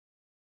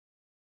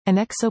An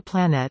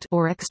exoplanet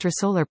or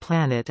extrasolar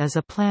planet is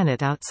a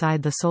planet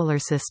outside the Solar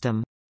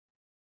System.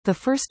 The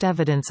first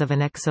evidence of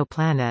an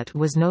exoplanet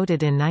was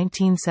noted in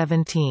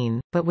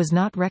 1917, but was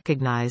not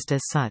recognized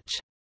as such.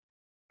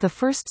 The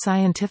first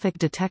scientific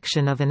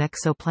detection of an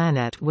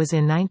exoplanet was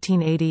in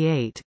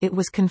 1988, it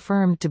was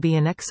confirmed to be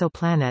an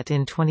exoplanet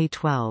in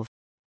 2012.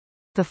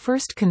 The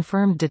first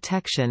confirmed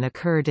detection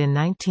occurred in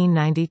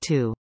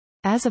 1992.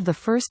 As of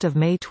 1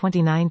 May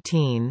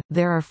 2019,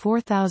 there are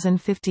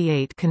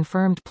 4,058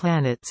 confirmed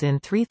planets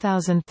in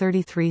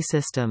 3,033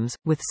 systems,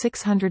 with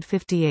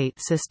 658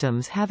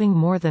 systems having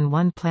more than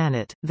one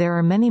planet. There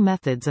are many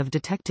methods of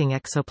detecting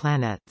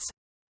exoplanets.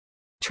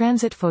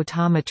 Transit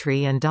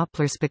photometry and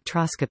Doppler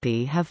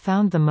spectroscopy have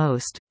found the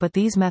most, but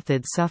these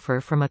methods suffer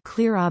from a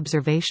clear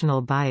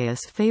observational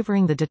bias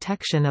favoring the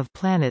detection of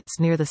planets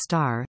near the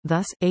star,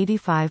 thus,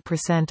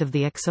 85% of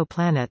the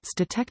exoplanets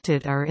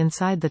detected are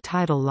inside the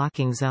tidal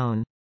locking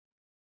zone.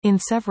 In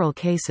several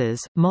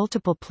cases,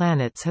 multiple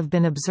planets have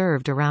been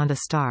observed around a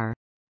star.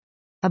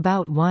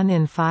 About 1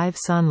 in 5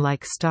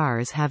 Sun-like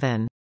stars have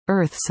an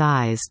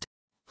Earth-sized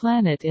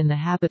planet in the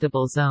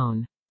habitable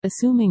zone.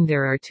 Assuming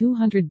there are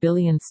 200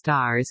 billion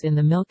stars in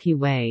the Milky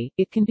Way,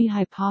 it can be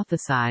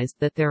hypothesized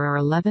that there are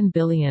 11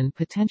 billion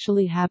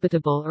potentially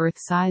habitable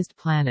Earth-sized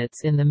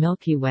planets in the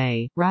Milky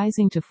Way,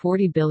 rising to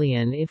 40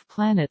 billion if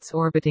planets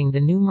orbiting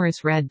the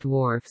numerous red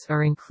dwarfs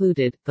are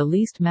included. The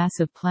least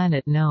massive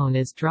planet known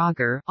is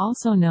Draugr,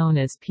 also known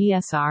as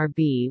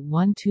PSRB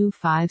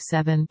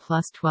 1257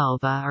 plus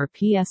 12a or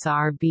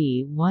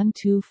PSRB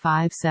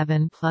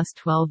 1257 plus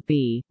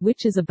 12b,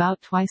 which is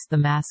about twice the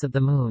mass of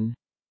the Moon.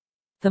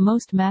 The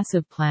most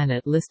massive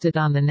planet listed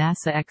on the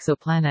NASA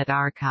Exoplanet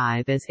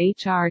Archive is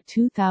HR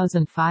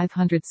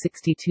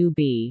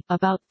 2562b,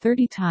 about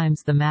 30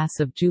 times the mass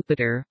of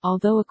Jupiter,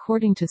 although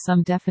according to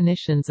some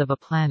definitions of a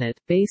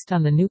planet, based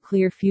on the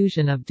nuclear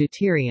fusion of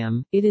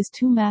deuterium, it is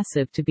too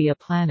massive to be a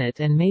planet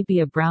and may be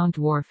a brown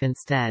dwarf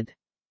instead.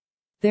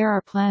 There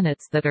are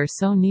planets that are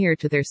so near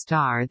to their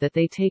star that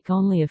they take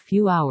only a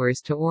few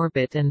hours to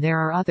orbit, and there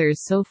are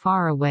others so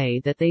far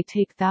away that they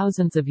take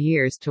thousands of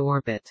years to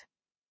orbit.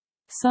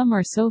 Some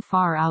are so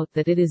far out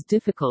that it is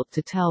difficult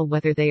to tell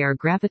whether they are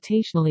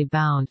gravitationally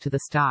bound to the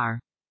star.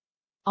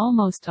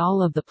 Almost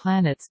all of the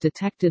planets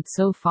detected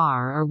so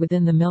far are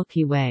within the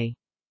Milky Way.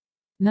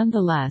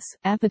 Nonetheless,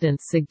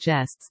 evidence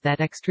suggests that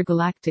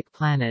extragalactic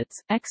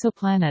planets,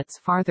 exoplanets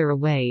farther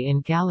away in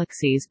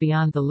galaxies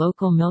beyond the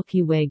local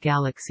Milky Way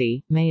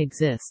galaxy, may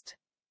exist.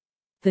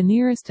 The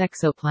nearest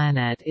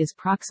exoplanet is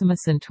Proxima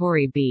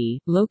Centauri b,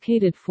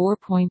 located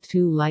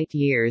 4.2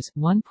 light-years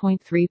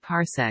 (1.3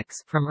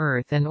 parsecs) from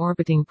Earth and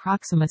orbiting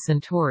Proxima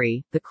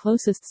Centauri, the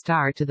closest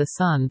star to the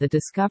Sun. The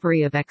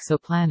discovery of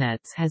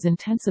exoplanets has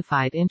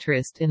intensified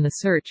interest in the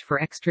search for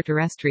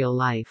extraterrestrial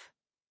life.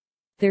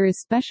 There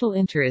is special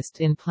interest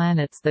in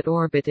planets that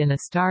orbit in a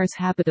star's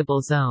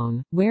habitable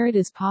zone, where it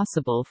is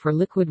possible for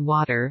liquid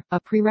water, a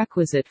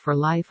prerequisite for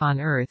life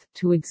on Earth,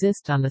 to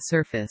exist on the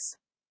surface.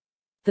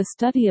 The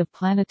study of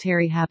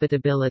planetary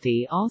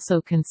habitability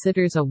also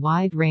considers a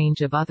wide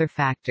range of other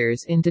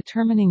factors in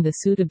determining the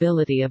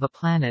suitability of a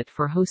planet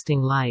for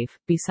hosting life.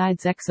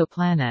 Besides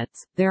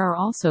exoplanets, there are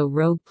also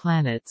rogue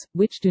planets,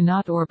 which do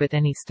not orbit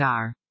any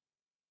star.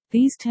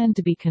 These tend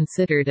to be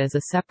considered as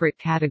a separate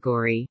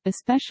category,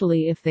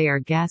 especially if they are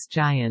gas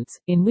giants,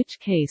 in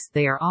which case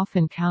they are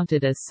often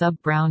counted as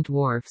sub-brown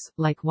dwarfs,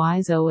 like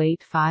WISE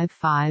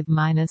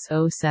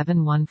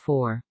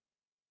 0855-0714.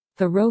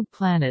 The rogue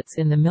planets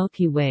in the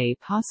Milky Way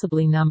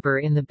possibly number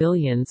in the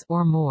billions,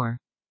 or more.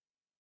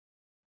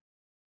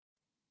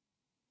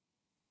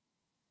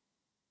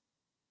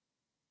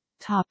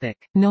 Topic: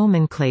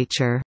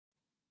 Nomenclature.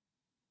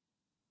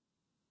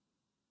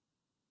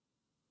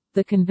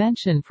 The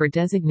convention for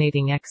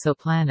designating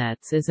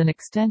exoplanets is an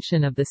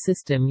extension of the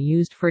system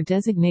used for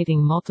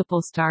designating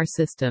multiple star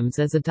systems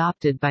as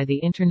adopted by the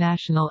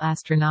International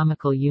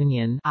Astronomical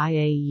Union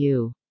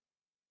 (IAU).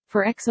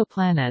 For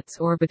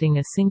exoplanets orbiting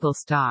a single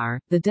star,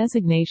 the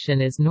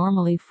designation is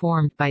normally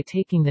formed by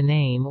taking the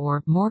name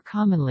or, more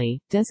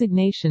commonly,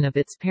 designation of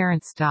its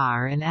parent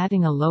star and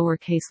adding a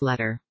lowercase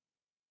letter.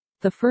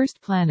 The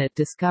first planet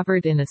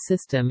discovered in a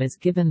system is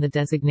given the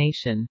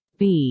designation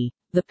B.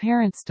 The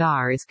parent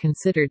star is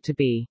considered to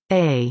be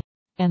A,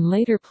 and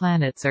later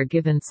planets are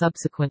given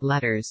subsequent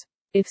letters.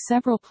 If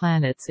several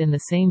planets in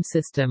the same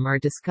system are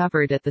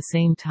discovered at the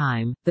same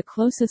time, the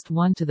closest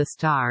one to the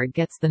star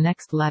gets the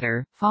next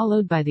letter,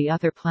 followed by the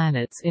other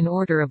planets in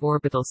order of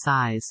orbital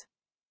size.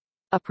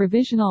 A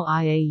provisional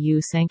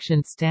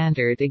IAU-sanctioned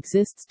standard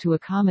exists to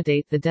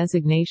accommodate the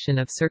designation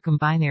of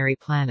circumbinary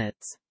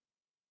planets.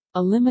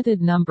 A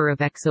limited number of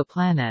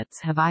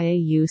exoplanets have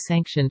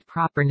IAU-sanctioned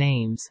proper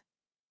names.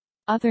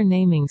 Other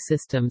naming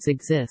systems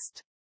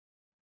exist.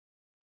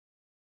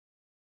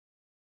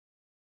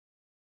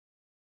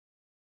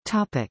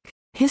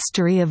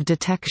 History of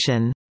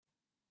detection.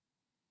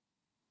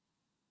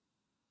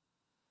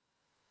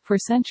 For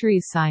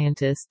centuries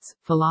scientists,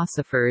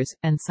 philosophers,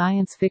 and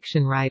science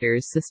fiction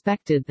writers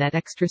suspected that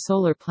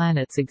extrasolar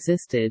planets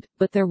existed,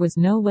 but there was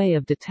no way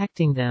of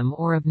detecting them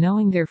or of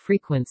knowing their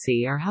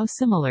frequency or how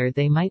similar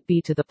they might be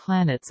to the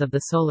planets of the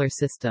solar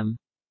system.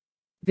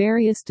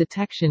 Various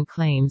detection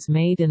claims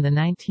made in the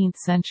 19th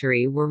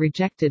century were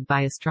rejected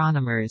by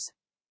astronomers.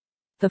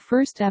 The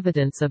first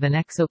evidence of an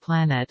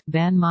exoplanet,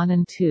 Van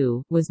Manen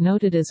II, was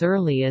noted as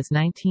early as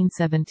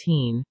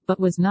 1917, but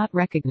was not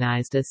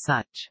recognized as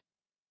such.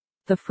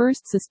 The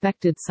first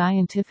suspected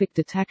scientific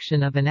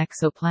detection of an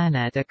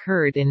exoplanet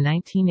occurred in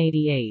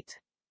 1988.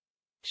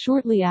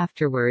 Shortly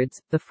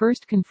afterwards, the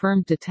first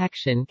confirmed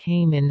detection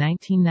came in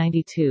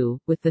 1992,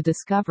 with the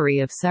discovery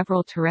of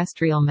several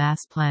terrestrial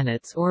mass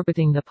planets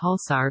orbiting the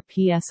pulsar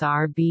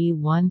PSR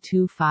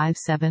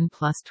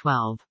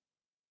B1257+12.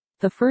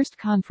 The first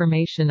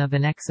confirmation of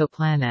an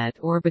exoplanet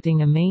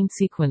orbiting a main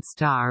sequence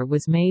star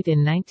was made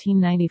in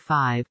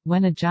 1995,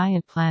 when a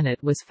giant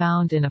planet was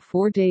found in a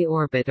 4-day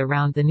orbit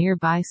around the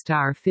nearby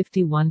star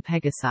 51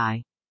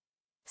 Pegasi.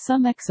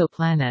 Some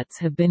exoplanets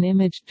have been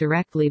imaged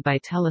directly by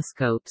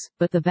telescopes,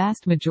 but the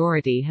vast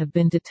majority have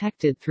been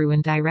detected through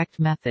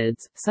indirect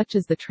methods, such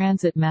as the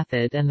transit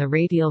method and the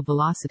radial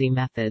velocity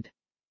method.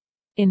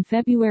 In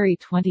February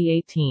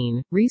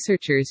 2018,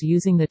 researchers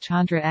using the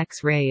Chandra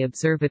X-ray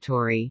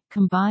Observatory,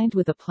 combined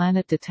with a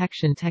planet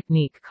detection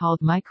technique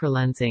called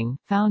microlensing,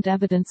 found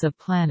evidence of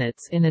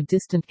planets in a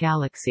distant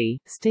galaxy,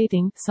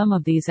 stating, some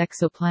of these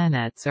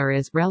exoplanets are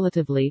as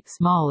relatively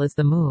small as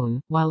the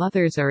Moon, while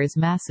others are as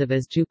massive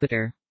as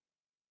Jupiter.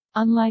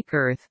 Unlike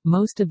Earth,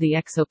 most of the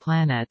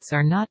exoplanets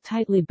are not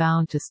tightly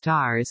bound to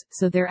stars,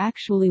 so they're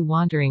actually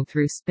wandering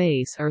through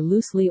space or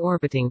loosely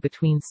orbiting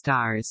between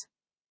stars.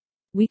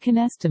 We can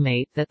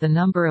estimate that the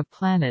number of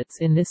planets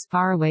in this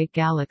faraway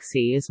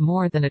galaxy is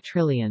more than 1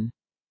 trillion.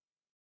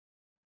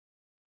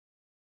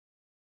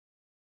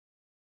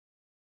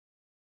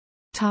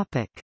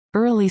 Topic: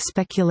 Early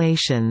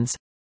speculations.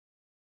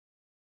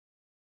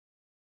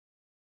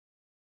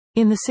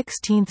 In the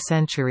 16th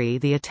century,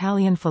 the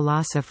Italian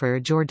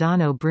philosopher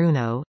Giordano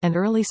Bruno, an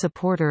early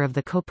supporter of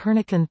the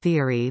Copernican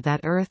theory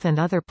that Earth and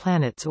other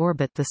planets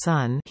orbit the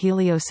Sun,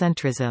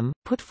 heliocentrism,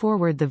 put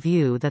forward the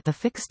view that the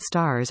fixed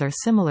stars are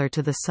similar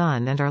to the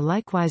Sun and are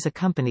likewise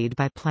accompanied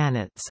by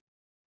planets.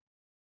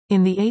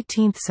 In the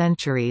 18th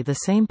century, the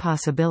same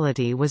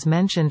possibility was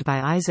mentioned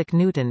by Isaac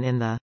Newton in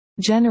the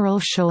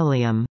General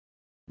Scholium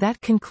that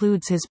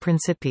concludes his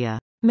Principia.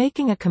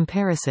 Making a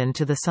comparison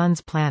to the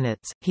Sun's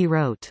planets, he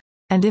wrote,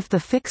 "And if the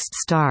fixed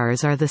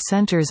stars are the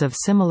centers of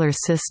similar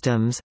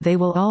systems, they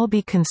will all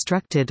be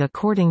constructed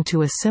according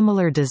to a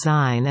similar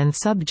design and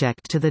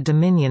subject to the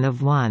dominion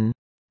of one."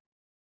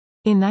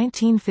 In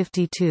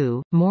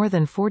 1952, more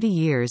than 40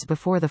 years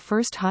before the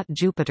first hot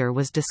Jupiter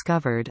was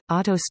discovered,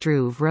 Otto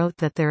Struve wrote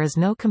that there is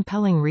no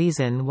compelling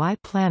reason why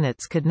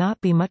planets could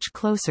not be much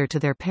closer to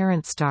their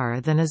parent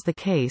star than is the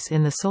case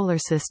in the Solar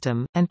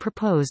System, and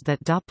proposed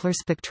that Doppler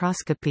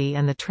spectroscopy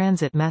and the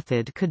transit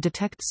method could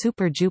detect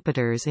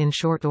super-Jupiters in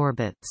short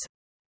orbits.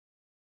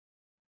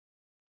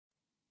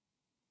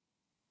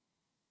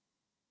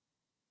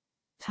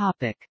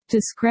 Topic: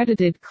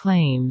 Discredited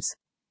claims.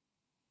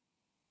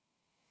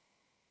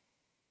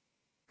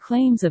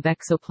 Claims of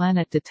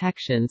exoplanet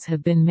detections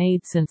have been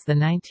made since the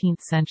 19th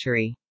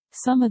century.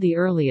 Some of the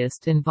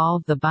earliest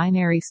involve the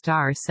binary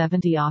star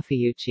 70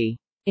 Ophiuchi.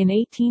 In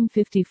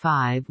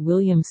 1855,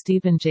 William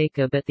Stephen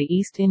Jacob at the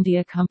East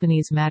India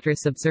Company's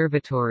Madras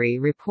Observatory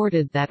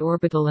reported that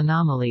orbital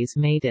anomalies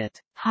made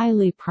it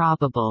highly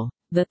probable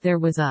that there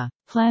was a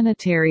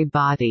planetary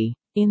body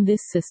in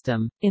this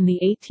system. In the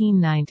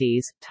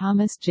 1890s,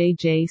 Thomas J.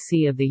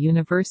 J.C. of the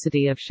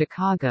University of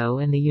Chicago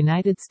and the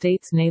United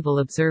States Naval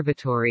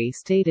Observatory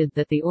stated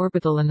that the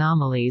orbital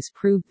anomalies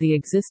proved the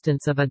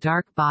existence of a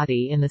dark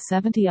body in the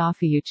 70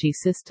 Ophiuchi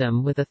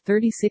system with a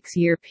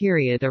 36-year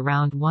period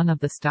around one of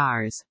the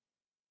stars.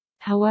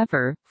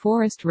 However,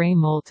 Forrest Ray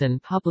Moulton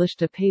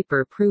published a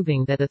paper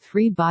proving that a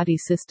three-body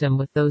system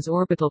with those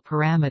orbital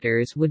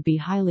parameters would be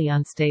highly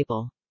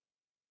unstable.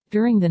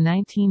 During the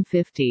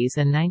 1950s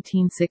and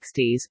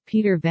 1960s,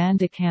 Peter Van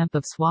de Kamp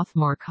of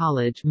Swarthmore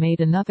College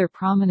made another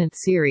prominent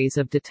series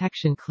of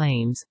detection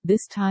claims,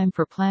 this time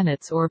for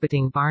planets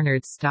orbiting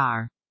Barnard's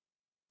star.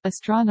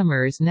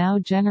 Astronomers now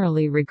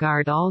generally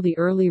regard all the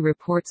early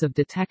reports of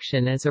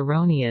detection as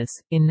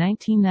erroneous. In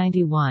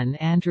 1991,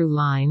 Andrew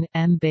Lyne,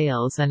 M.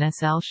 Bales, and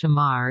S. L.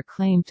 Shamar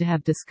claimed to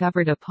have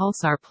discovered a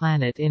pulsar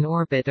planet in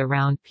orbit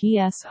around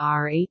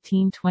PSR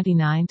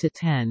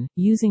 1829-10,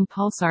 using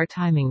pulsar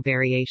timing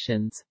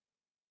variations.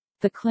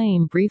 The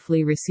claim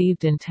briefly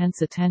received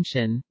intense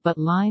attention, but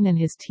Lyne and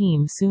his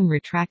team soon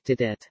retracted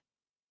it.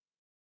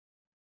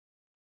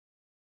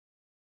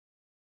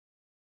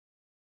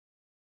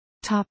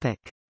 Topic: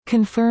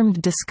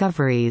 Confirmed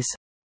discoveries.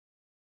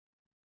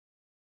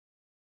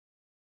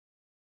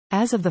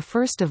 As of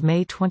 1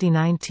 May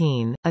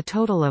 2019, a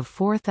total of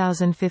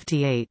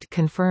 4,058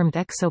 confirmed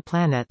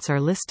exoplanets are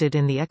listed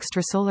in the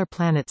Extrasolar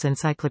Planets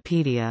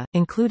Encyclopedia,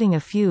 including a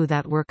few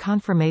that were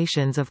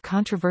confirmations of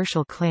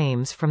controversial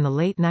claims from the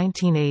late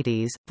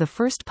 1980s. The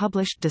first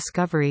published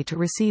discovery to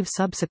receive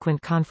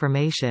subsequent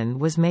confirmation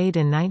was made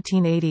in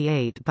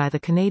 1988 by the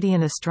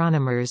Canadian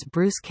astronomers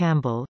Bruce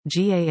Campbell,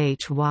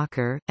 G.A.H.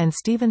 Walker, and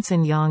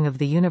Stevenson Young of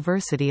the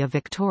University of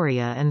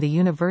Victoria and the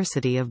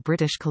University of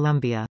British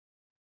Columbia.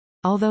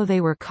 Although they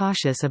were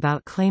cautious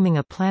about claiming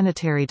a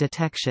planetary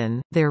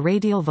detection, their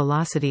radial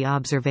velocity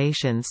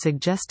observations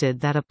suggested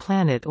that a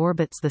planet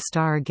orbits the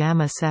star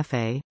Gamma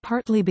Cephei,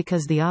 partly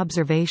because the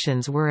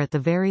observations were at the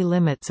very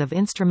limits of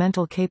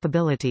instrumental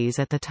capabilities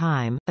at the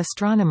time.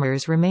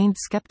 Astronomers remained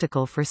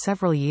skeptical for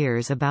several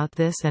years about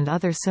this and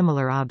other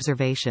similar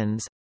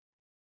observations.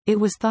 It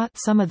was thought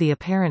some of the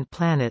apparent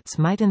planets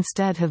might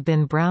instead have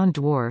been brown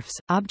dwarfs,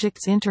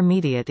 objects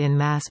intermediate in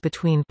mass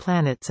between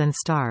planets and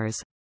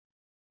stars.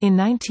 In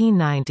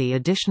 1990,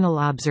 additional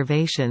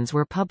observations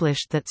were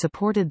published that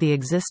supported the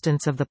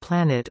existence of the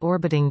planet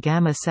orbiting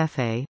Gamma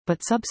Cephei,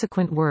 but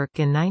subsequent work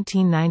in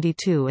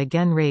 1992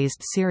 again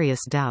raised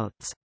serious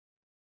doubts.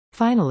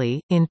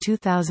 Finally, in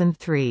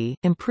 2003,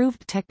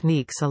 improved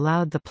techniques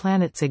allowed the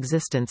planet's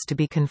existence to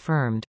be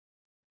confirmed.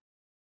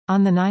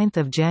 On 9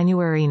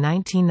 January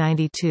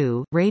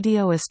 1992,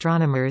 radio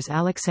astronomers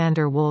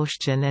Alexander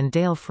Wolszczyn and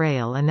Dale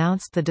Frail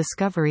announced the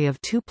discovery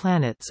of two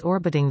planets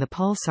orbiting the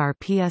pulsar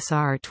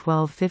PSR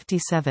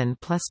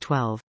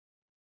 1257+12.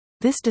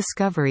 This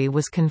discovery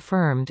was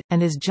confirmed,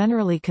 and is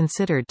generally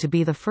considered to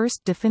be the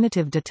first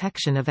definitive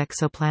detection of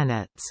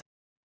exoplanets.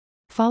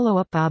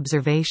 Follow-up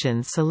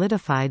observations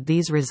solidified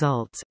these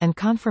results, and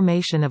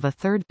confirmation of a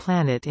third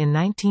planet in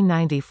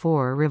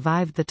 1994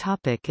 revived the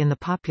topic in the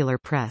popular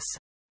press.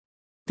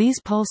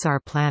 These pulsar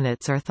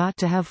planets are thought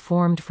to have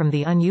formed from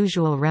the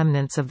unusual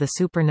remnants of the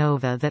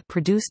supernova that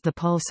produced the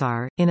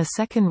pulsar, in a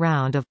second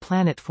round of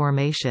planet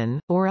formation,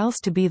 or else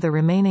to be the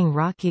remaining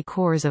rocky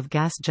cores of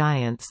gas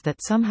giants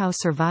that somehow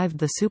survived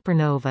the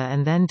supernova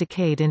and then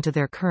decayed into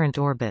their current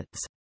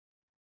orbits.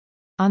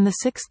 On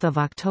 6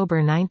 October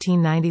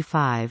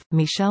 1995,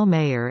 Michel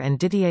Mayor and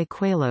Didier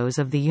Queloz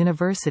of the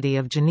University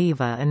of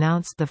Geneva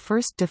announced the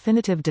first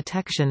definitive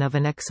detection of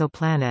an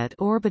exoplanet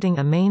orbiting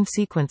a main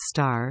sequence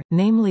star,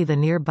 namely the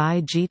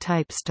nearby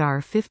G-type star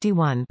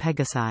 51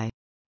 Pegasi.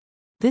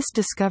 This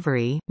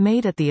discovery,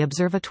 made at the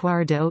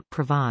Observatoire de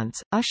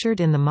Haute-Provence, ushered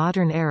in the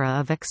modern era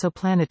of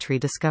exoplanetary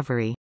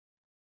discovery.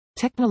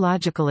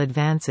 Technological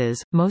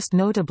advances, most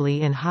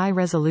notably in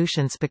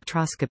high-resolution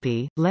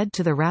spectroscopy, led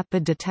to the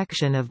rapid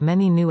detection of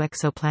many new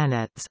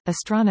exoplanets.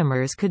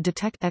 Astronomers could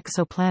detect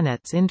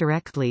exoplanets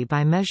indirectly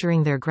by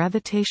measuring their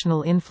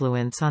gravitational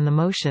influence on the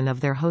motion of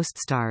their host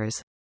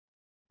stars.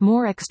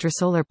 More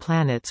extrasolar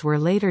planets were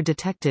later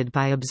detected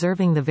by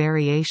observing the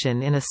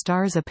variation in a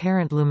star's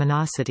apparent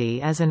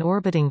luminosity as an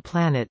orbiting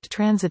planet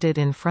transited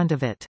in front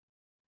of it.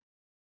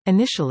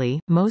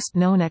 Initially, most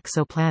known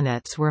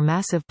exoplanets were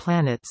massive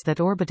planets that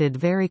orbited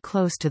very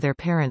close to their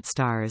parent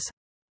stars.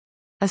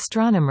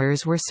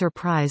 Astronomers were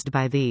surprised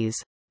by these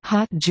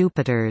hot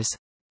Jupiters,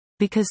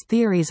 because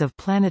theories of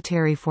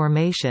planetary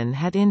formation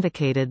had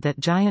indicated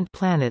that giant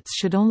planets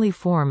should only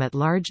form at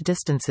large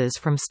distances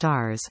from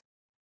stars.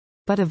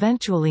 But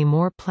eventually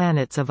more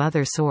planets of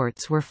other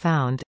sorts were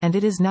found, and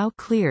it is now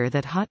clear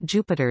that hot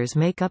Jupiters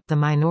make up the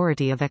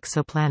minority of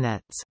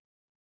exoplanets.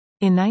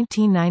 In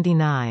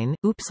 1999,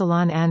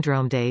 Upsilon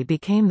Andromedae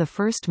became the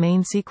first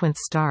main sequence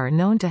star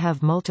known to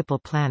have multiple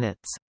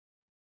planets.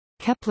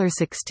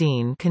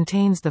 Kepler-16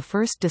 contains the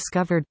first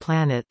discovered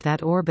planet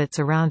that orbits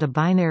around a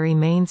binary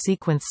main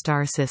sequence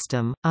star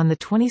system. On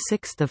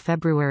 26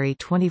 February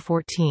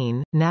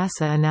 2014,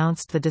 NASA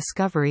announced the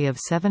discovery of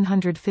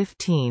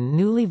 715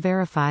 newly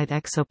verified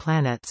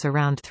exoplanets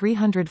around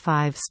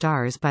 305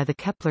 stars by the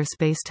Kepler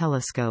Space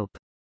Telescope.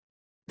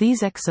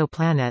 These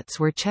exoplanets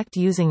were checked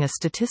using a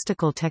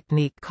statistical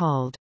technique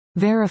called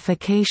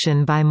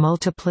verification by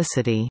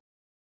multiplicity.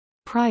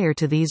 Prior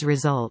to these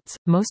results,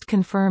 most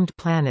confirmed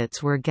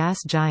planets were gas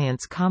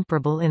giants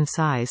comparable in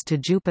size to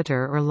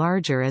Jupiter or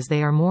larger as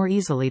they are more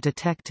easily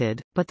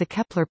detected, but the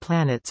Kepler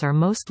planets are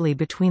mostly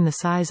between the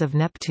size of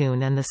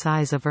Neptune and the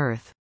size of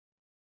Earth.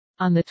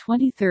 On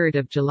 23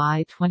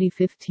 July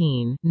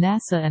 2015,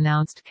 NASA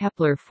announced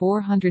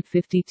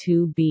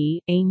Kepler-452b,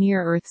 a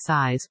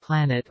near-Earth-size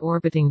planet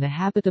orbiting the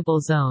habitable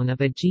zone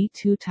of a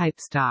G2-type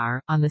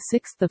star. On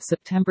 6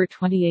 September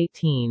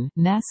 2018,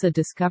 NASA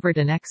discovered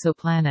an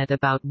exoplanet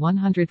about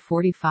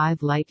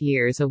 145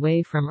 light-years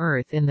away from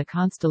Earth in the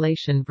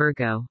constellation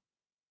Virgo.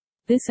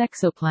 This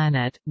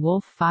exoplanet,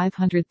 Wolf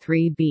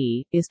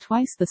 503b, is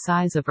twice the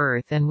size of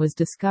Earth and was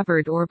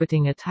discovered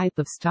orbiting a type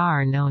of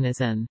star known as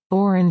an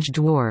orange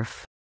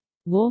dwarf.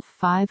 Wolf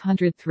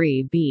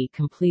 503b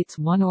completes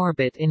one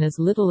orbit in as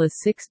little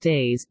as 6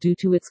 days due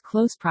to its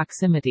close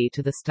proximity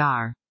to the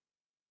star.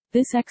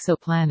 This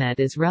exoplanet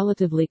is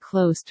relatively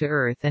close to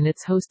Earth and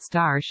its host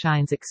star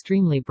shines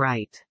extremely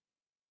bright.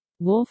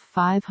 Wolf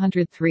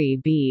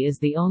 503b is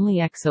the only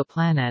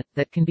exoplanet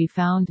that can be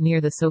found near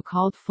the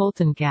so-called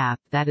Fulton Gap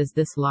that is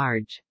this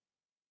large.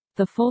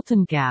 The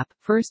Fulton Gap,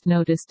 first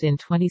noticed in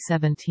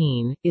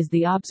 2017, is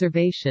the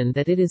observation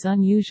that it is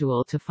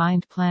unusual to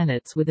find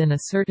planets within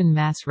a certain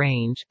mass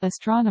range.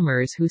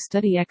 Astronomers who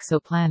study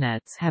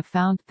exoplanets have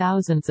found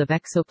thousands of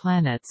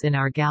exoplanets in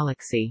our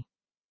galaxy.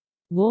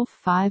 Wolf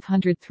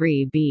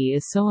 503b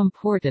is so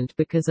important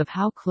because of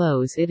how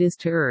close it is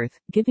to Earth,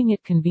 giving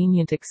it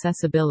convenient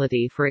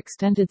accessibility for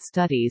extended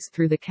studies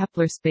through the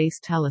Kepler Space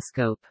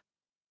Telescope.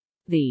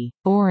 The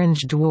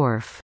orange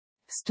dwarf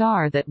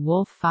star that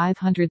Wolf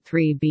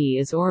 503b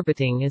is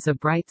orbiting is a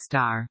bright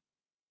star.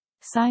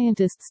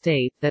 Scientists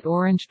state that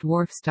orange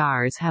dwarf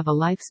stars have a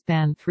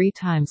lifespan 3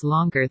 times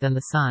longer than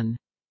the Sun.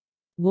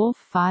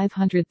 Wolf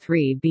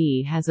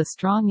 503b has a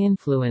strong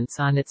influence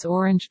on its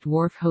orange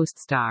dwarf host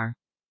star.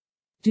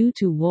 Due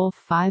to Wolf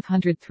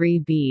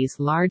 503b's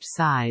large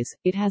size,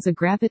 it has a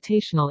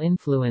gravitational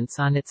influence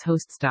on its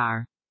host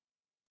star.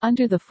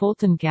 Under the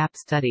Fulton Gap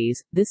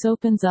studies, this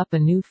opens up a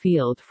new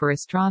field for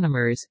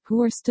astronomers,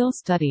 who are still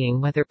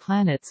studying whether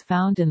planets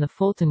found in the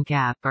Fulton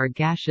Gap are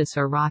gaseous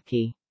or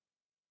rocky.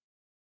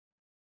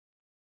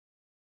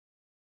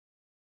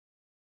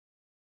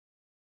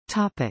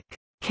 Topic: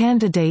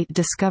 Candidate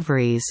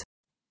discoveries.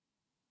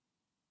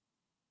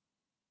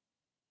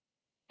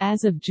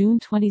 As of June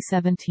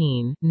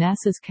 2017,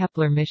 NASA's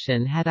Kepler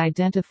mission had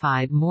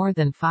identified more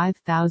than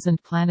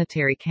 5,000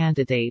 planetary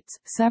candidates,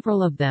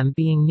 several of them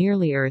being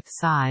nearly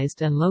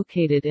Earth-sized and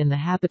located in the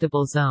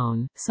habitable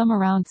zone, some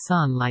around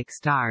Sun-like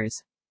stars.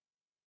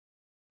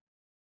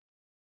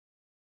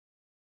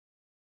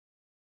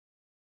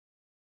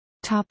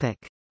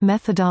 Topic: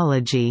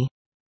 Methodology.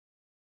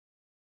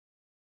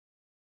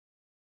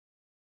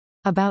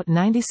 About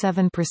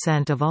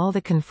 97% of all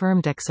the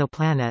confirmed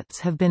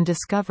exoplanets have been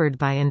discovered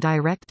by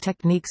indirect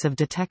techniques of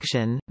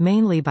detection,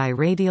 mainly by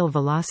radial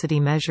velocity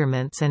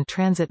measurements and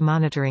transit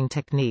monitoring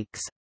techniques.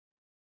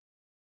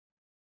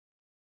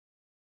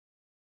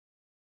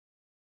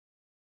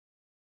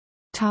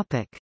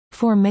 Topic: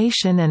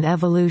 Formation and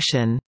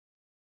evolution.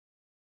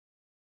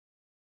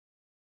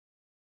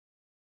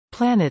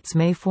 Planets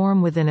may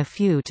form within a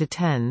few to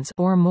tens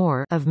or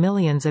more of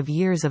millions of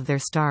years of their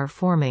star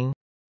forming.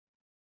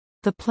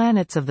 The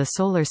planets of the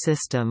Solar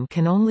System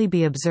can only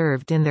be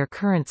observed in their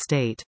current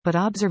state, but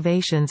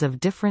observations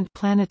of different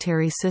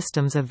planetary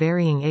systems of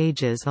varying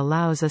ages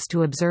allows us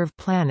to observe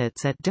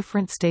planets at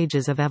different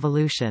stages of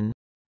evolution.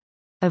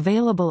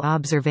 Available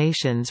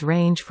observations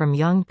range from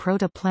young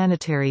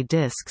protoplanetary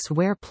disks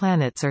where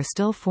planets are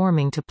still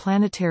forming to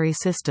planetary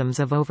systems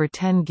of over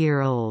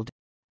 10-year-old.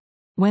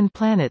 When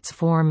planets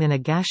form in a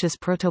gaseous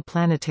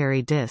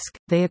protoplanetary disk,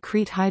 they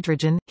accrete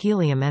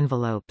hydrogen-helium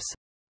envelopes.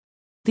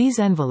 These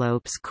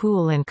envelopes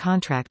cool and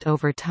contract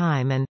over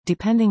time and,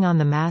 depending on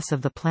the mass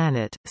of the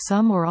planet,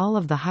 some or all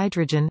of the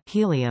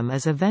hydrogen-helium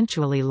is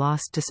eventually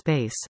lost to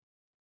space.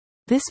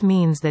 This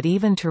means that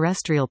even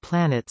terrestrial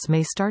planets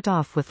may start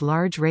off with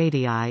large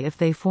radii if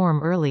they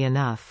form early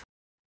enough.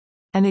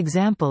 An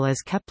example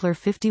is Kepler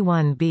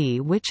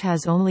 51b, which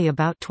has only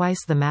about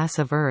twice the mass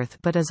of Earth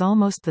but is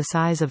almost the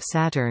size of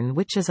Saturn,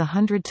 which is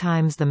 100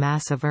 times the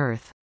mass of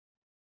Earth.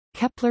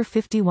 Kepler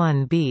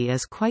 51b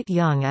is quite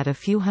young at a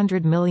few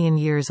hundred million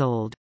years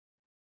old.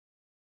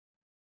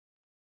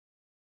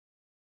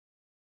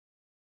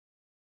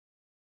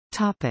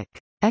 Topic: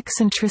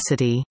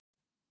 Eccentricity.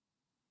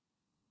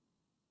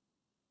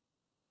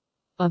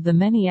 Of the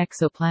many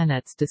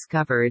exoplanets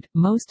discovered,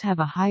 most have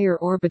a higher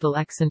orbital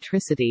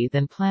eccentricity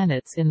than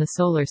planets in the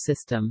Solar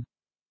System.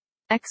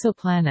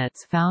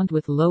 Exoplanets found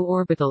with low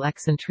orbital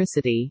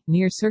eccentricity,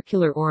 near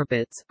circular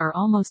orbits, are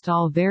almost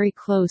all very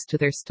close to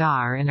their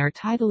star and are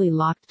tidally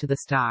locked to the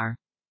star.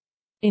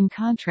 In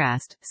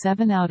contrast,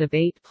 7 out of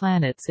 8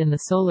 planets in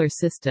the Solar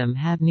System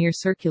have near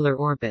circular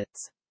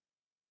orbits.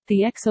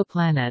 The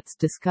exoplanets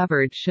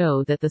discovered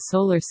show that the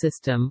Solar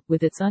System,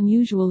 with its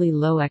unusually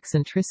low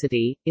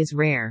eccentricity, is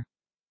rare.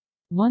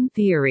 One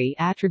theory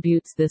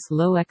attributes this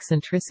low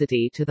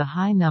eccentricity to the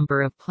high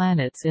number of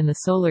planets in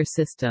the Solar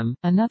System,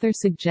 another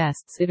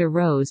suggests it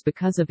arose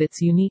because of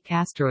its unique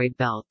asteroid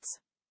belts.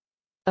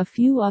 A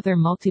few other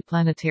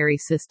multiplanetary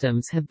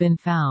systems have been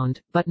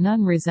found, but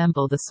none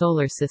resemble the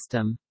Solar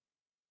System.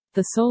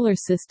 The Solar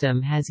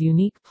System has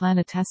unique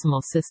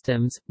planetesimal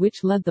systems,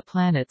 which led the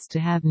planets to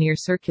have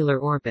near-circular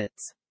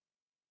orbits.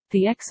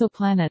 The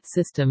exoplanet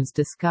systems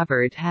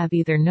discovered have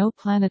either no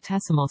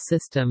planetesimal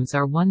systems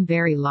or one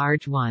very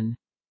large one.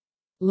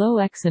 Low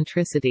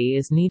eccentricity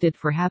is needed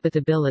for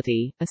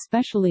habitability,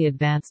 especially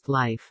advanced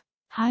life.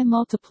 High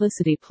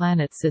multiplicity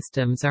planet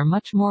systems are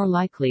much more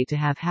likely to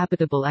have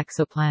habitable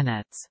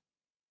exoplanets.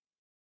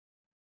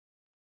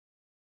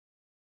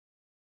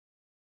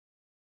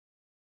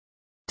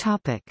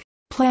 Topic: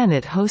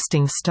 Planet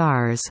hosting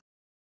stars.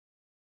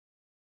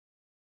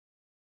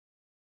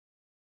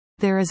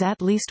 There is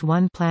at least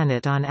one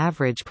planet on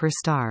average per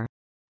star.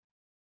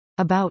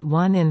 About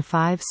 1 in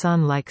 5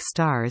 Sun-like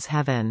stars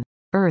have an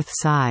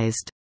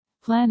Earth-sized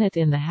Planet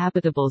in the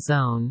habitable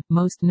zone.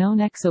 Most known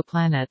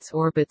exoplanets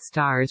orbit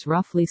stars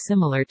roughly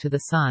similar to the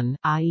Sun,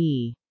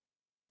 i.e.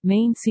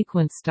 main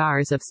sequence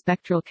stars of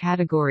spectral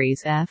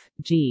categories F,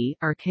 G,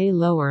 or K.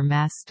 Lower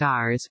mass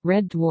stars,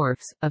 red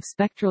dwarfs, of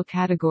spectral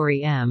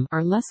category M,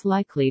 are less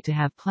likely to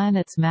have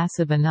planets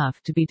massive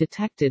enough to be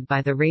detected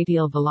by the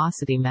radial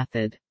velocity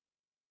method.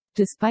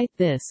 Despite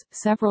this,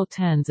 several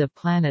tens of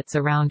planets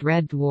around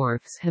red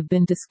dwarfs have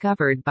been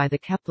discovered by the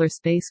Kepler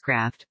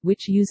spacecraft,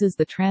 which uses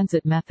the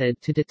transit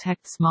method to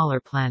detect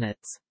smaller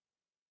planets.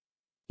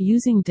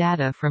 Using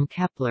data from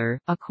Kepler,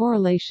 a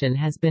correlation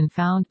has been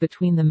found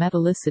between the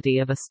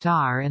metallicity of a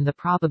star and the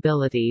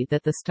probability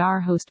that the star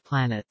host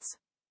planets.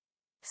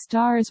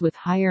 Stars with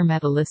higher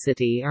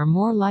metallicity are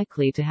more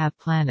likely to have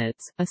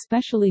planets,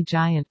 especially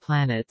giant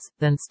planets,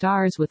 than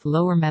stars with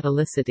lower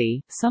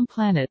metallicity. Some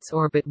planets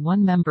orbit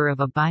one member of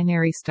a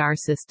binary star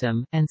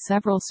system, and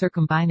several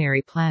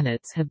circumbinary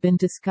planets have been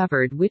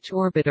discovered which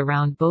orbit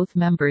around both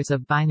members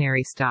of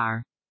binary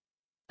star.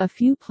 A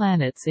few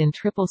planets in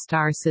triple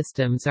star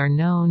systems are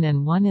known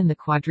and one in the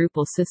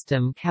quadruple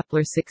system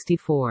Kepler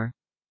 64.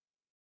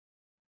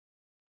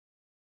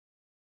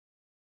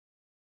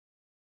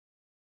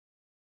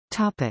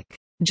 Topic: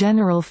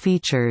 General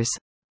features.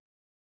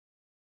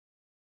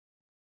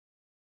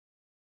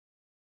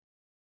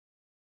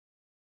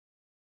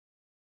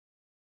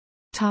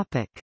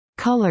 Topic: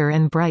 Color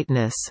and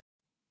brightness.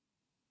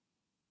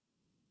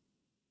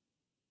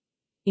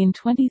 In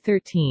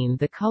 2013,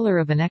 the color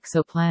of an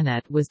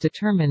exoplanet was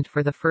determined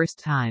for the first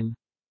time.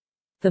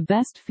 The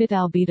best fit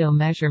albedo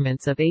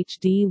measurements of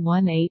HD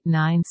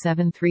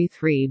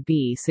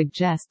 189733b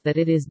suggest that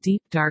it is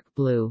deep dark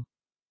blue.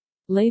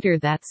 Later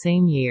that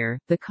same year,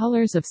 the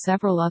colors of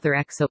several other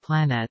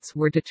exoplanets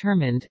were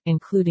determined,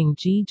 including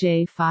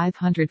GJ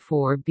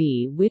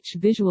 504b, which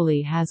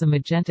visually has a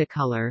magenta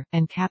color,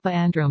 and Kappa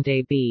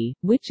Andromedae b,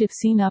 which if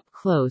seen up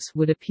close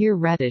would appear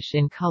reddish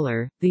in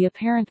color. The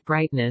apparent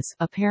brightness,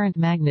 apparent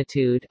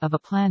magnitude, of a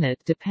planet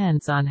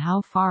depends on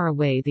how far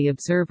away the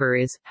observer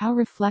is, how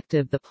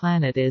reflective the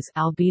planet is,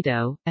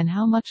 albedo, and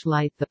how much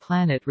light the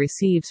planet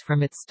receives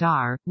from its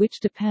star, which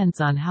depends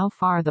on how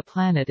far the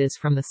planet is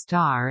from the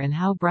star and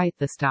how bright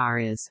the star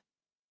is.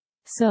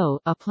 So,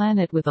 a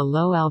planet with a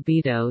low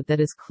albedo that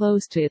is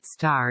close to its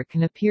star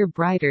can appear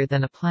brighter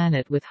than a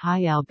planet with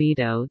high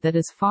albedo that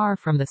is far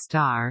from the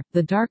star.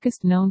 The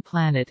darkest known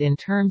planet in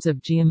terms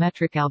of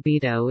geometric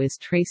albedo is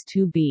Trace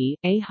 2b,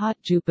 a hot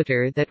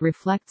Jupiter that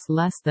reflects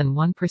less than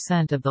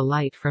 1% of the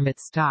light from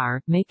its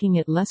star, making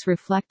it less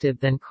reflective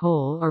than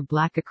coal or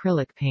black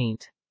acrylic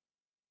paint.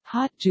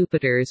 Hot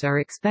Jupiters are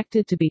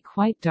expected to be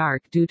quite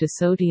dark due to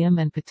sodium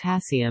and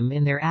potassium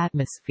in their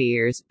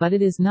atmospheres, but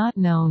it is not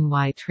known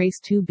why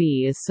Trace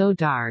 2b is so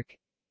dark.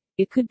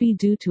 It could be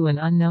due to an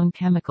unknown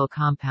chemical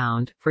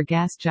compound. For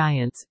gas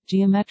giants,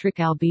 geometric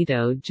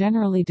albedo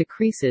generally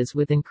decreases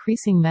with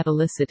increasing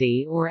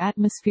metallicity or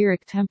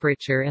atmospheric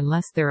temperature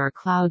unless there are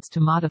clouds to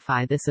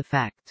modify this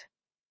effect.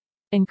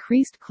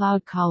 Increased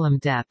cloud column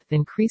depth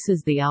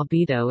increases the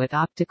albedo at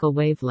optical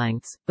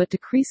wavelengths, but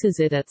decreases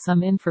it at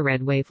some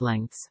infrared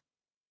wavelengths.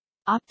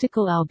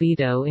 Optical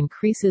albedo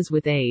increases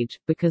with age,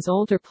 because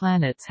older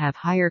planets have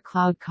higher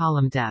cloud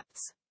column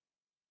depths.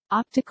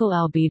 Optical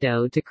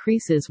albedo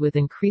decreases with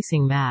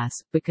increasing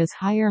mass, because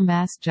higher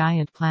mass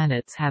giant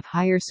planets have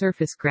higher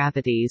surface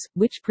gravities,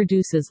 which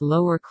produces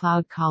lower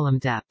cloud column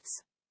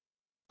depths.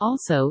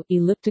 Also,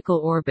 elliptical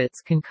orbits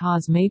can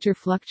cause major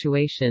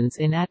fluctuations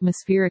in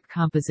atmospheric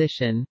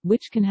composition,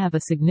 which can have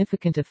a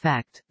significant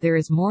effect. There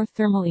is more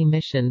thermal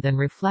emission than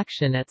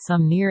reflection at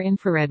some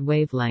near-infrared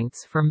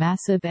wavelengths for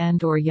massive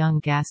and/or young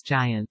gas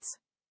giants.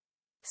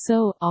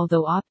 So,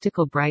 although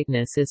optical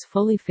brightness is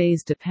fully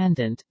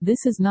phase-dependent,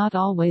 this is not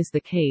always the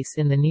case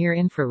in the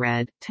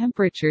near-infrared.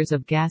 Temperatures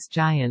of gas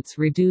giants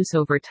reduce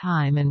over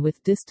time and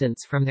with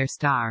distance from their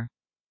star.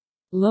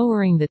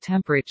 Lowering the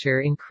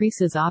temperature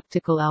increases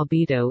optical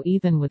albedo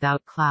even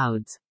without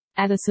clouds.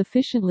 At a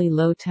sufficiently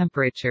low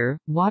temperature,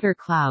 water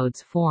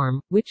clouds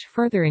form, which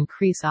further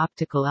increase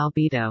optical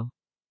albedo.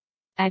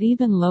 At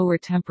even lower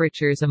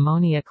temperatures,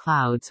 ammonia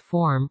clouds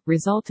form,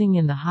 resulting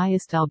in the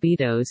highest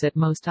albedos at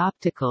most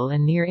optical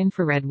and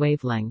near-infrared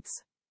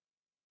wavelengths.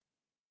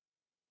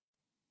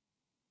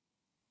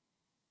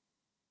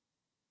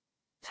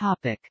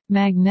 Topic: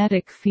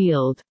 Magnetic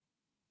field.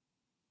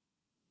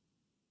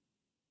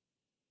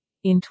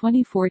 In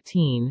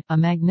 2014, a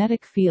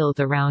magnetic field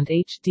around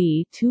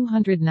HD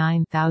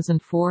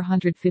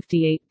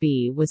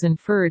 209,458b was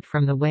inferred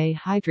from the way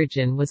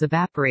hydrogen was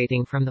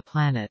evaporating from the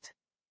planet.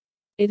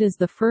 It is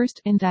the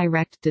first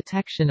indirect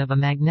detection of a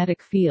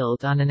magnetic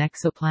field on an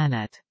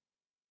exoplanet.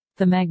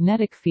 The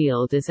magnetic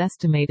field is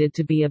estimated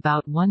to be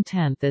about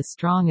 1/10 as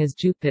strong as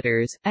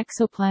Jupiter's.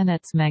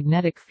 Exoplanets'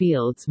 magnetic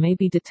fields may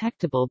be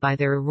detectable by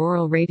their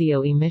auroral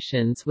radio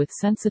emissions with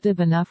sensitive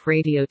enough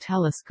radio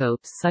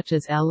telescopes such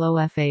as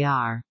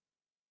LOFAR.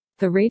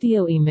 The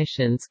radio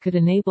emissions could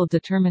enable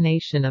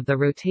determination of the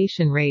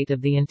rotation rate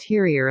of the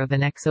interior of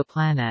an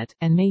exoplanet,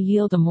 and may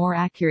yield a more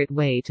accurate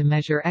way to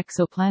measure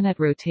exoplanet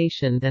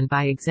rotation than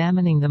by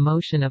examining the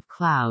motion of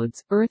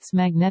clouds. Earth's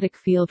magnetic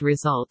field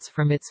results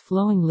from its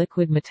flowing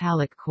liquid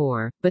metallic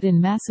core, but in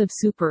massive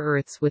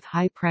super-Earths with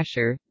high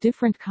pressure,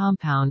 different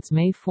compounds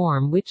may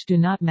form which do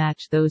not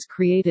match those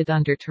created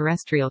under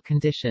terrestrial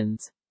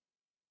conditions.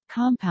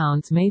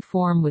 Compounds may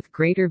form with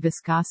greater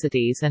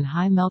viscosities and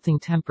high melting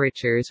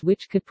temperatures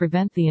which could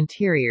prevent the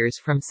interiors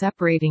from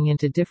separating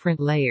into different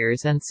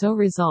layers and so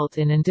result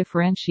in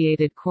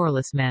undifferentiated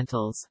coreless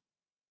mantles.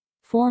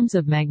 Forms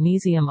of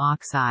magnesium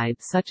oxide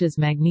such as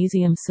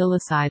magnesium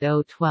silicide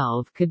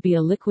O12 could be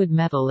a liquid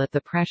metal at the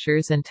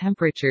pressures and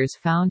temperatures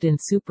found in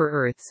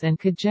super-Earths and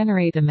could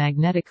generate a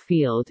magnetic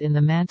field in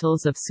the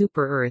mantles of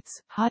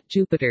super-Earths. Hot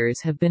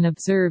Jupiters have been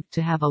observed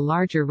to have a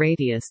larger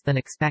radius than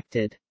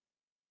expected.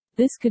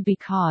 This could be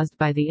caused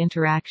by the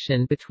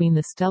interaction between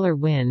the stellar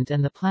wind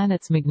and the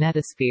planet's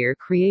magnetosphere,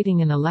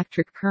 creating an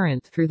electric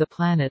current through the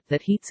planet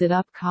that heats it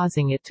up,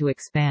 causing it to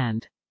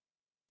expand.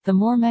 The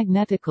more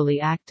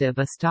magnetically active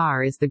a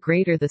star is, the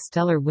greater the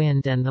stellar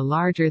wind and the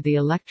larger the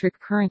electric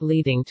current,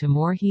 leading to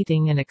more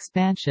heating and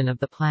expansion of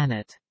the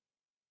planet.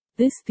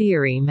 This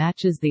theory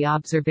matches the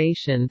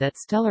observation that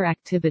stellar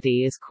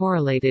activity is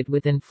correlated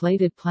with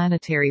inflated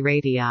planetary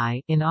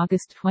radii. In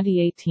August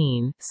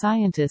 2018,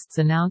 scientists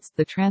announced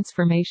the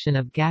transformation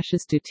of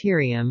gaseous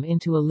deuterium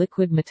into a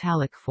liquid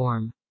metallic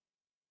form.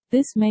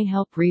 This may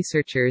help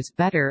researchers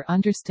better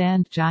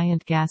understand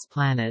giant gas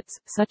planets,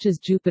 such as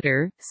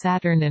Jupiter,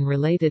 Saturn and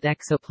related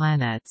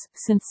exoplanets,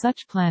 since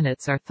such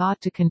planets are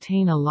thought to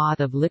contain a lot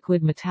of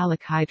liquid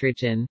metallic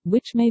hydrogen,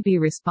 which may be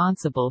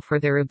responsible for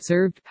their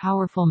observed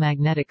powerful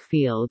magnetic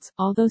fields,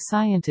 although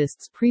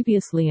scientists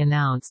previously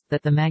announced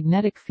that the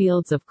magnetic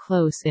fields of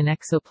close-in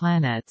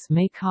exoplanets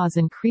may cause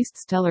increased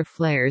stellar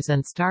flares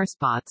and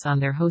starspots on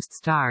their host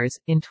stars.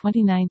 In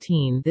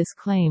 2019, this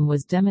claim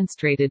was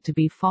demonstrated to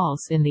be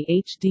false in the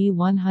HD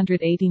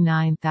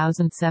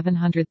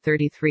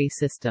 189733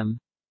 system.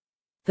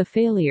 The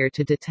failure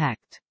to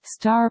detect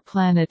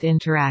star-planet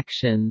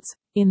interactions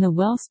in the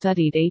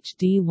well-studied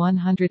HD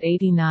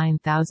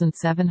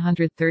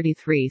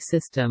 189733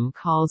 system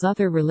calls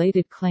other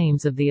related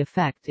claims of the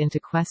effect into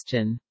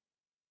question.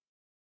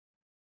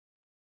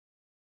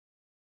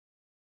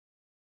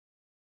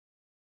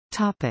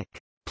 Topic: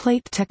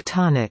 Plate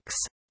tectonics.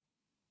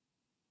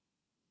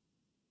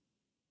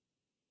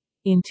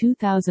 In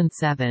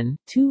 2007,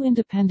 two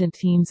independent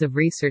teams of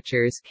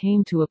researchers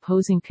came to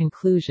opposing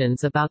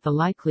conclusions about the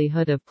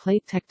likelihood of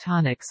plate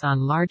tectonics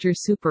on larger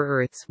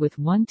super-Earths, with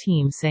one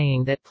team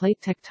saying that plate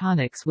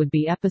tectonics would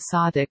be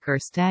episodic or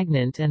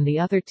stagnant and the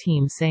other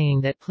team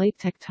saying that plate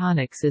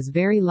tectonics is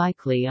very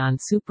likely on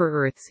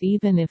super-Earths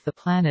even if the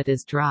planet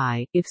is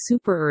dry. If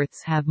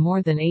super-Earths have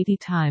more than 80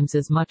 times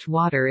as much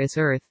water as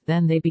Earth,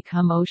 then they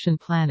become ocean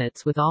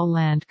planets with all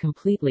land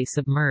completely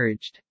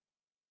submerged.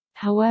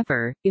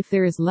 However, if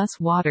there is less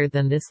water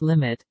than this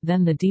limit,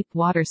 then the deep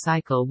water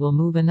cycle will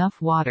move enough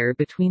water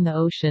between the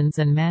oceans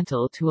and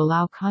mantle to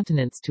allow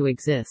continents to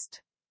exist.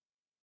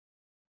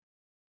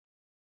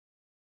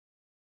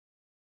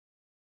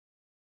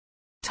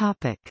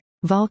 Topic: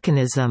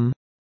 Volcanism.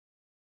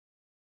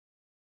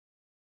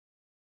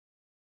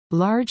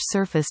 Large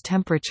surface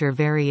temperature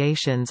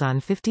variations on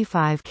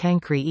 55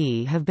 Cancri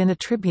E have been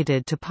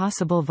attributed to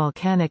possible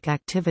volcanic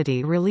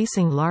activity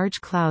releasing large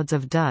clouds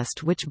of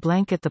dust which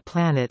blanket the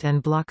planet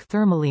and block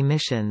thermal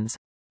emissions.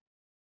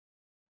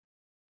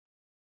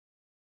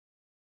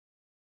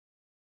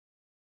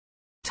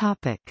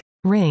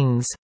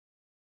 Rings.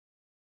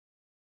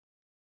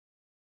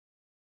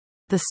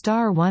 The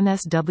star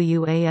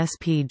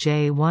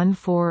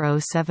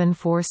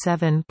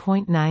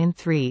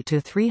 1SWASP-J140747.93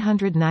 to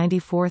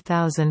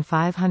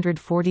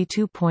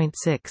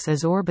 394,542.6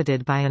 is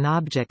orbited by an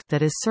object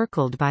that is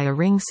circled by a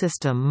ring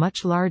system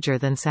much larger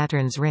than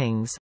Saturn's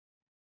rings.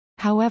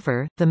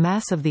 However, the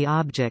mass of the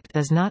object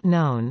is not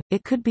known.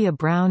 It could be a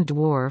brown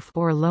dwarf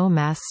or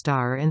low-mass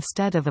star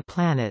instead of a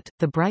planet.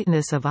 The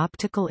brightness of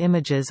optical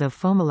images of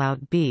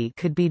Fomalhaut b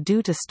could be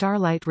due to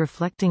starlight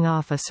reflecting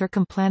off a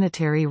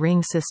circumplanetary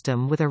ring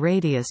system with a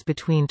radius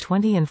between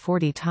 20 and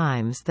 40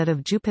 times that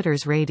of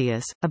Jupiter's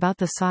radius, about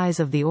the size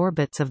of the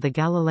orbits of the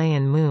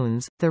Galilean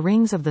moons. The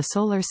rings of the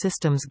Solar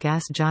System's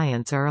gas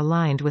giants are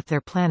aligned with their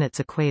planet's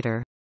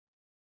equator.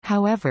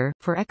 However,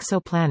 for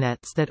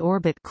exoplanets that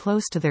orbit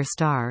close to their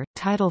star,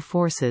 tidal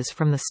forces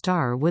from the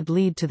star would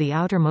lead to the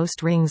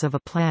outermost rings of a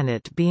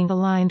planet being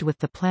aligned with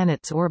the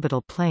planet's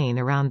orbital plane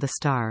around the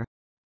star.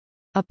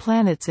 A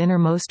planet's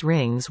innermost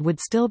rings would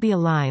still be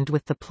aligned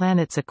with the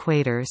planet's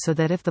equator, so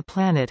that if the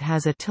planet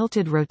has a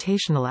tilted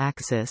rotational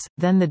axis,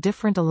 then the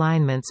different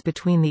alignments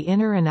between the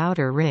inner and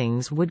outer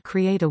rings would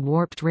create a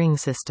warped ring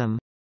system.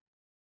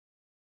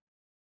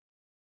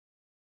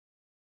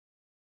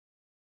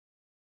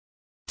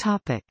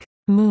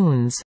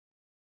 Moons.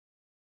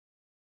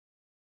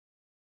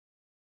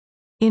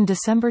 In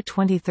December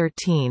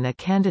 2013, a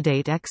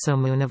candidate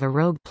exomoon of a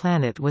rogue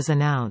planet was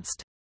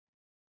announced.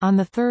 On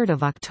 3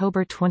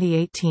 October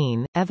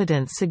 2018,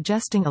 evidence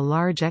suggesting a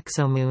large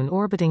exomoon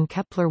orbiting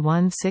Kepler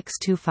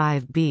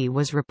 1625b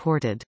was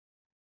reported.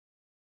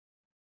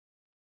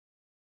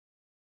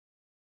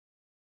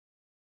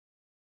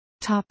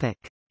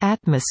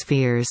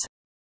 Atmospheres.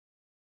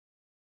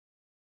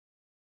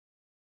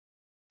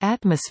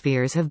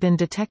 Atmospheres have been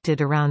detected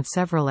around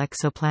several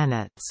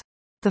exoplanets.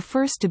 The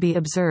first to be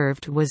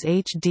observed was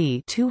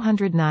HD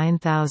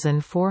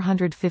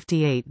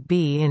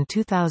 209458b in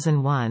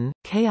 2001,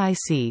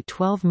 KIC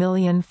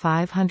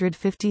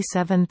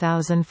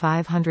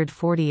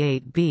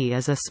 12557548b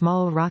is a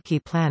small rocky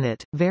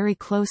planet, very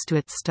close to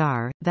its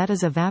star, that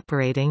is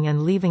evaporating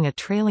and leaving a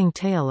trailing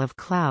tail of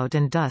cloud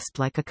and dust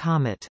like a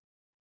comet.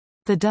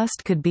 The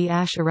dust could be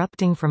ash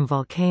erupting from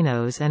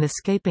volcanoes and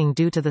escaping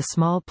due to the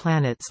small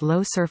planet's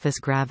low surface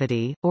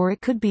gravity, or it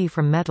could be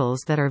from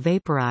metals that are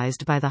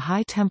vaporized by the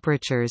high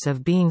temperatures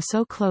of being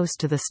so close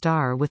to the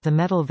star, with the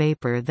metal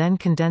vapor then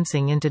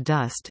condensing into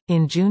dust.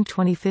 In June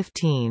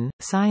 2015,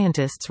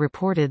 scientists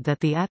reported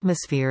that the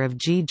atmosphere of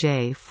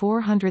GJ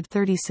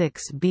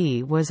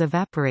 436b was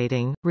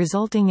evaporating,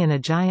 resulting in a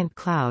giant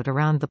cloud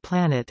around the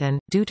planet and,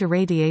 due to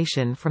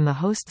radiation from the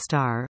host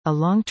star, a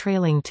long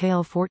trailing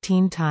tail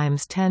 14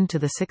 times 10 to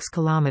the 6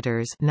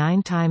 kilometers,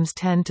 9 times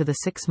 10 to the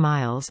 6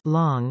 miles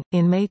long.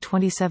 In May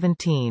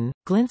 2017,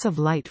 glints of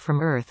light from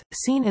Earth,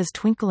 seen as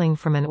twinkling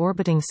from an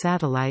orbiting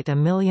satellite a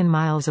million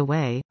miles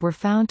away, were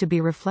found to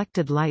be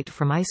reflected light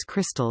from ice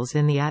crystals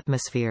in the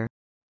atmosphere.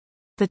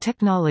 The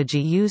technology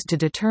used to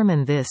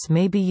determine this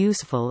may be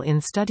useful in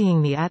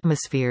studying the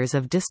atmospheres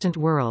of distant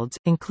worlds,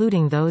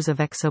 including those of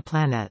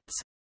exoplanets.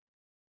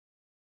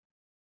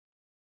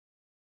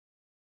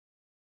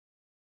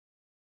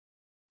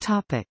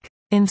 Topic: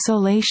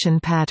 Insolation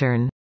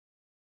pattern.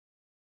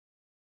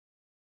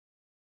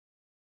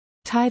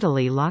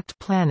 Tidally locked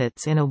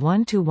planets in a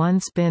 1-to-1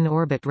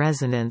 spin-orbit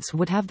resonance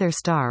would have their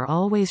star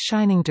always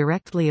shining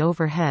directly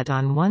overhead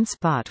on one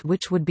spot,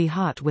 which would be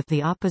hot, with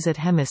the opposite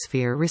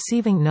hemisphere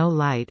receiving no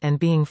light and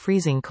being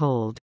freezing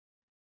cold.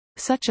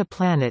 Such a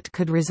planet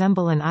could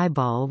resemble an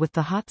eyeball, with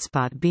the hot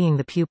spot being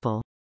the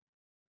pupil.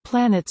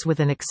 Planets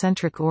with an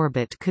eccentric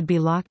orbit could be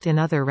locked in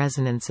other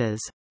resonances.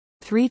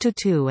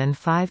 3-to-2 and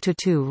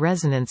 5-to-2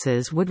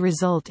 resonances would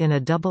result in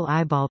a double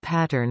eyeball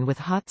pattern with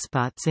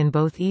hotspots in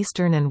both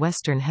eastern and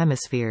western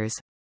hemispheres.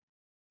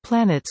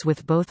 Planets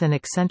with both an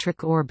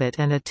eccentric orbit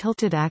and a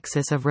tilted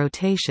axis of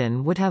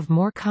rotation would have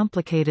more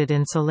complicated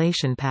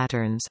insolation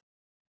patterns.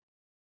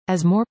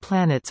 As more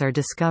planets are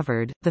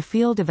discovered, the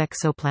field of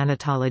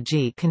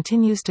exoplanetology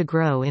continues to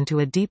grow into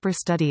a deeper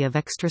study of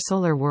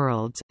extrasolar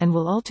worlds, and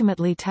will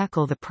ultimately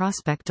tackle the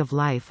prospect of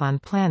life on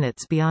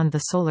planets beyond the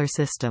Solar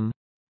System.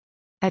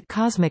 At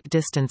cosmic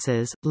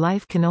distances,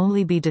 life can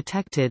only be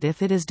detected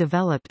if it is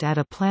developed at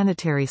a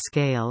planetary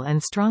scale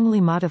and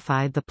strongly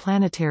modified the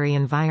planetary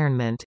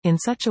environment, in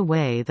such a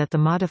way that the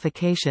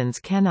modifications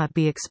cannot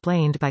be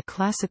explained by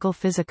classical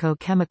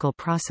physico-chemical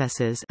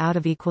processes, out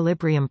of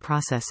equilibrium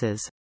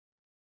processes.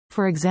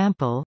 For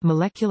example,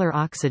 molecular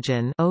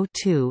oxygen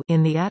O2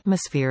 in the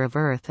atmosphere of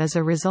Earth is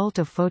a result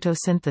of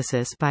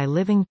photosynthesis by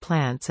living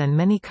plants and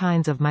many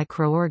kinds of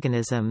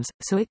microorganisms,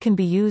 so it can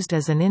be used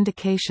as an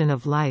indication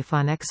of life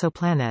on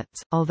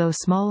exoplanets, although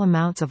small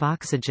amounts of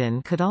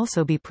oxygen could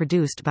also be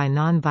produced by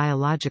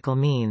non-biological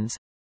means.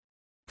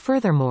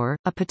 Furthermore,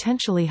 a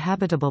potentially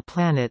habitable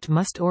planet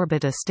must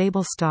orbit a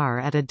stable star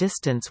at a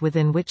distance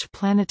within which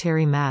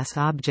planetary mass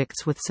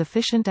objects with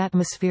sufficient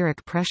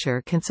atmospheric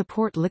pressure can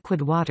support liquid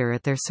water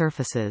at their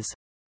surfaces.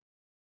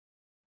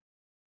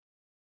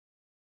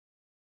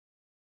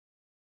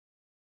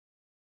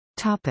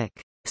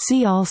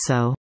 See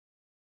also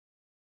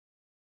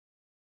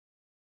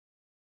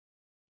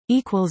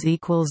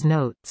 ==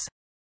 Notes